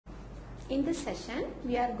In this session,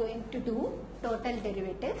 we are going to do total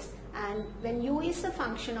derivatives, and when u is a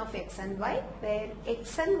function of x and y, where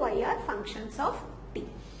x and y are functions of t.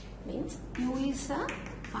 Means u is a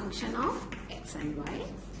function of x and y,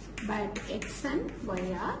 but x and y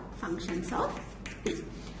are functions of t.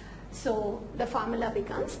 So the formula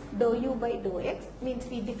becomes dou u by dou x, means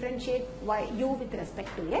we differentiate u with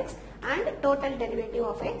respect to x and total derivative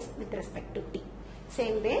of x with respect to t.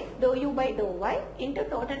 Same way, dou u by dou y into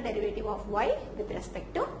total derivative of y with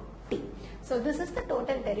respect to t. So this is the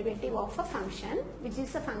total derivative of a function which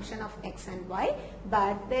is a function of x and y,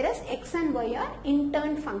 but whereas x and y are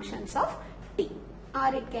intern functions of t,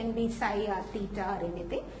 or it can be psi or theta or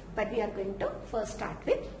anything, but we are going to first start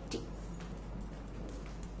with t.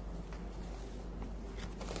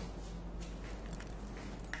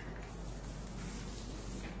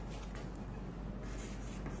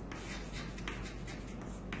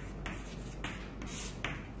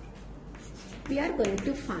 We are going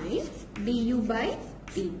to find du by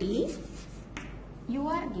dt. You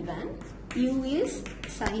are given u is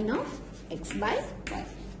sine of x by y.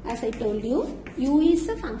 As I told you, u is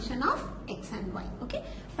a function of x and y. Okay,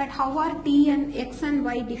 but how are t and x and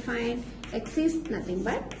y defined? X is nothing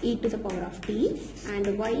but e to the power of t, and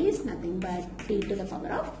y is nothing but t to the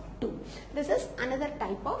power of 2. This is another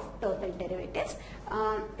type of total derivatives.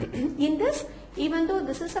 In this, even though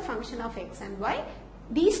this is a function of x and y,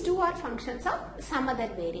 these two are functions of some other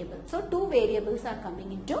variable. So two variables are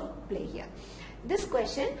coming into play here. This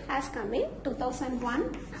question has come in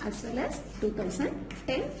 2001 as well as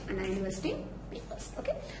 2010 Anna University papers.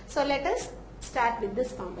 Okay. So let us start with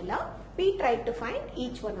this formula. We try to find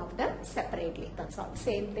each one of them separately. That's all.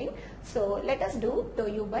 Same thing. So let us do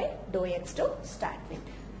dou u by dou x to start with.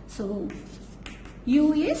 So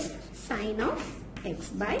u is sine of x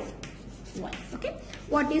by y. Okay.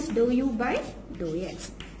 What is dou u by dou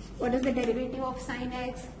x? What is the derivative of sine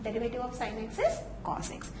x? Derivative of sine x is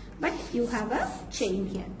cos x. But you have a chain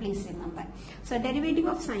here. Please remember. So derivative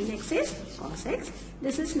of sine x is cos x.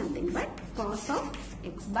 This is nothing but cos of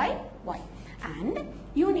x by y. And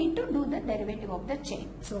you need to do the derivative of the chain.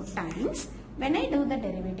 So times. When I do the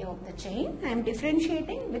derivative of the chain, I am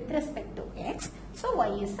differentiating with respect to x. So y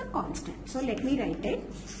is the constant. So let me write it.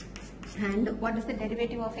 And what is the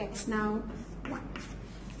derivative of x now? 1.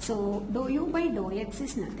 So dou u by dou x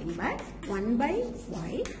is nothing but 1 by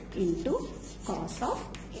y into cos of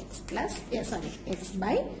x plus, x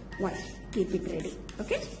by y. Keep it ready.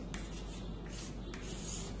 Okay.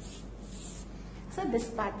 So this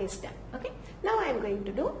part is done. Okay. Now I am going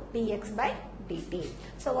to do dx by dt.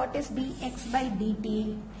 So what is dx by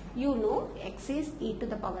dt? You know x is e to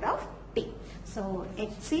the power of t. So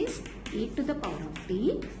x is e to the power of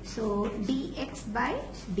t. So dx by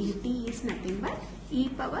dt is nothing but e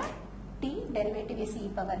power t. Derivative is e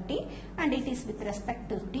power t, and it is with respect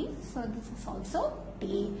to t. So this is also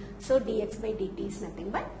t. So dx by dt is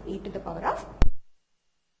nothing but e to the power of t.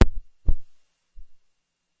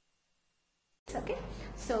 Okay.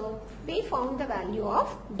 So we found the value of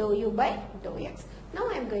dou u by dou x. Now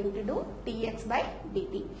I am going to do dx by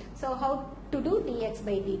dt. So how to do dx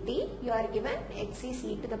by dt? You are given x is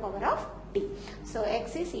e to the power of t. So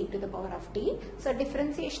x is e to the power of t. So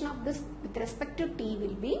differentiation of this with respect to t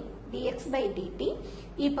will be dx by dt.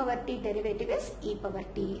 E power t derivative is e power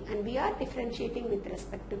t, and we are differentiating with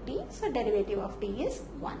respect to t. So derivative of t is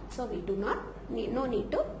 1. So we do not no need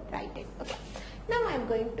to write it. Okay. Now I am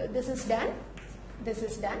going to, this is done. This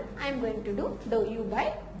is done. I am going to do dou u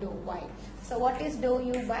by dou y. So what is dou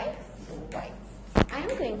u by dou y? I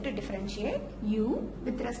am going to differentiate u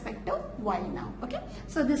with respect to y now. Okay.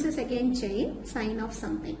 So this is again chain, sine of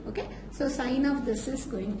something. Okay. So sine of this is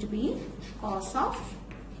going to be cos of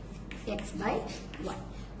x by y.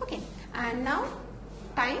 Okay. And now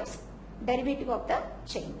times derivative of the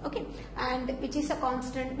chain. Okay. And which is a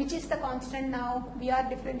constant? Which is the constant now? We are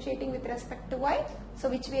differentiating with respect to y. So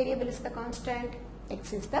which variable is the constant?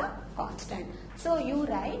 X is the constant. So you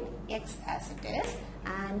write x as it is,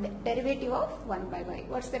 and derivative of 1 by y.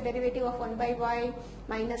 What's the derivative of 1 by y?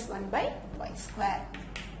 Minus 1 by y square.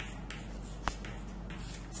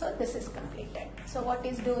 So this is completed. So what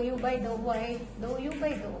is dou u by dou y? Dou u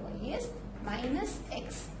by dou y is minus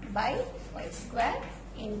x by y square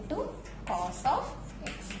into cos of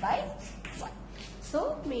x by y.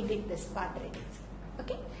 So we did this part already.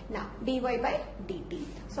 Okay. Now dy by dt.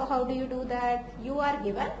 So how do you do that? You are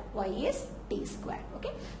given y is t square.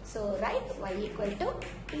 Okay. So write y equal to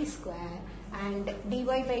t square, and dy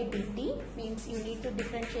by dt means you need to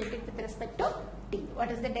differentiate it with respect to t.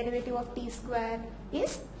 What is the derivative of t square?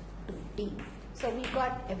 Is 2t. So we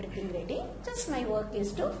got everything ready. Just my work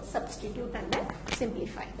is to substitute and then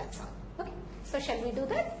simplify. That's all. Okay. So shall we do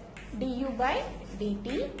that? du by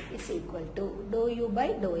dt is equal to dou u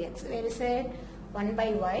by dou x. Where is it? 1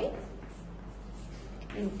 by y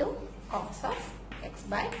into cos of x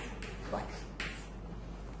by y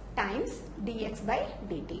times dx by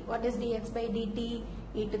dt. What is dx by dt?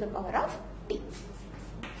 E to the power of t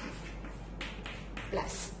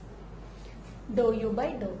plus dou u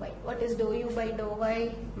by dou y. What is dou u by dou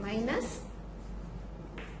y? Minus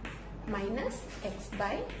x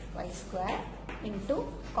by y square into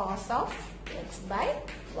cos of x by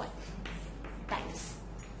y times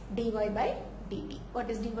dy by dt. What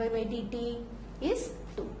is dy by dt? Is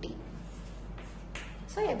 2t.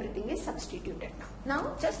 So everything is substituted now.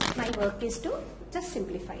 Now just my work is to just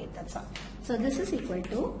simplify it, that's all. So this is equal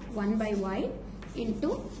to 1 by y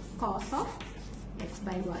into cos of x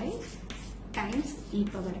by y times e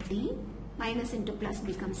power t, minus into plus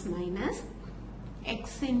becomes minus,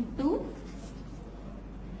 x into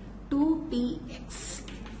 2tx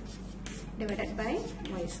divided by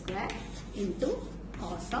y square into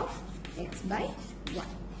cos of x by y.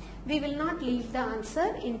 We will not leave the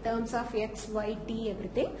answer in terms of x, y, t,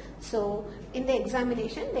 everything. So in the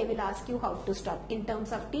examination they will ask you how to stop in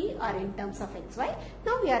terms of t or in terms of x, y.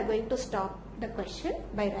 Now we are going to stop the question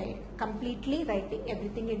by completely writing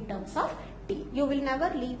everything in terms of t. You will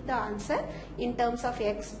never leave the answer in terms of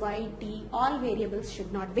x, y, t. All variables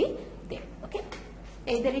should not be there. Okay.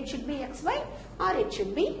 Either it should be x, y or it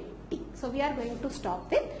should be t. So we are going to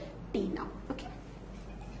stop with t now. Okay.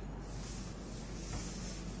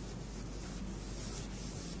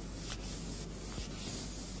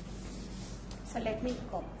 So let me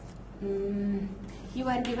go. You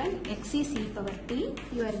are given x is e power t,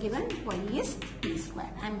 you are given y is t square.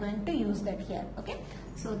 I am going to use that here. Okay.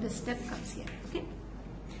 So this step comes here. Okay.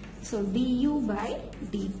 So du by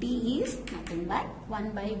dt is nothing but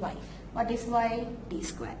 1 by y. What is y? T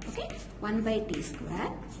square. Okay. 1 by t square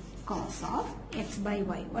cos of x by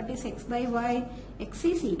y. What is x by y? X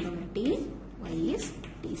is e power t, y is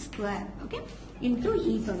t square. Okay. Into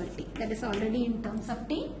e power t. That is already in terms of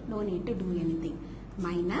t. No need to do anything.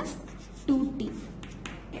 Minus 2t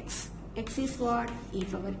x. X is what? E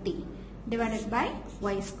power t. Divided by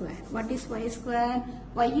y square. What is y square?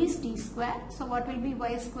 Y is t square. So what will be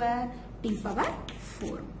y square? T power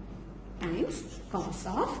 4 times cos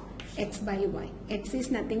of x by y. X is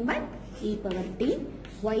nothing but e power t.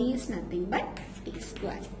 Y is nothing but t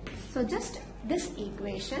square. So just this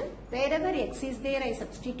equation, wherever x is there I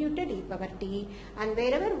substituted e power t, and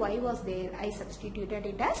wherever y was there I substituted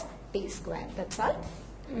it as t square. That's all.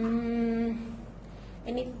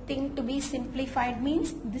 Anything to be simplified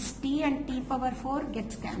means this t and t power 4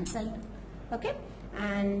 gets cancelled. Okay.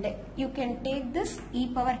 And you can take this e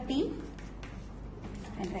power t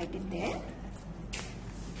and write it there.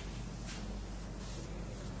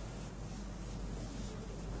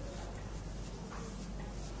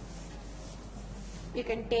 You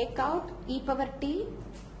can take out e power t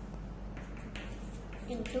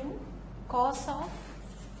into cos of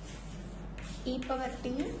e power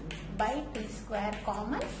t by t square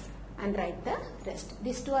common and write the rest.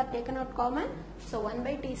 These two are taken out common. So 1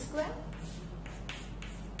 by t square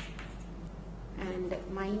and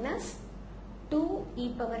minus 2 e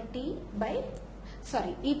power t by,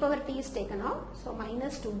 sorry, e power t is taken out. So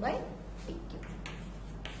minus 2 by t cube.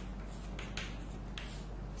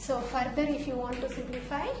 So further if you want to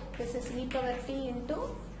simplify, this is e power t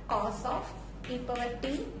into cos of e power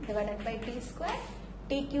t divided by t square.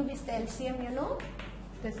 T cube is the LCM, you know.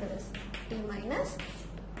 This is t minus.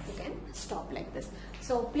 You can stop like this.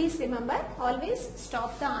 So please remember, always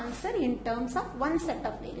stop the answer in terms of one set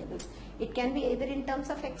of variables. It can be either in terms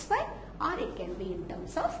of x, y or it can be in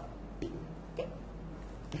terms of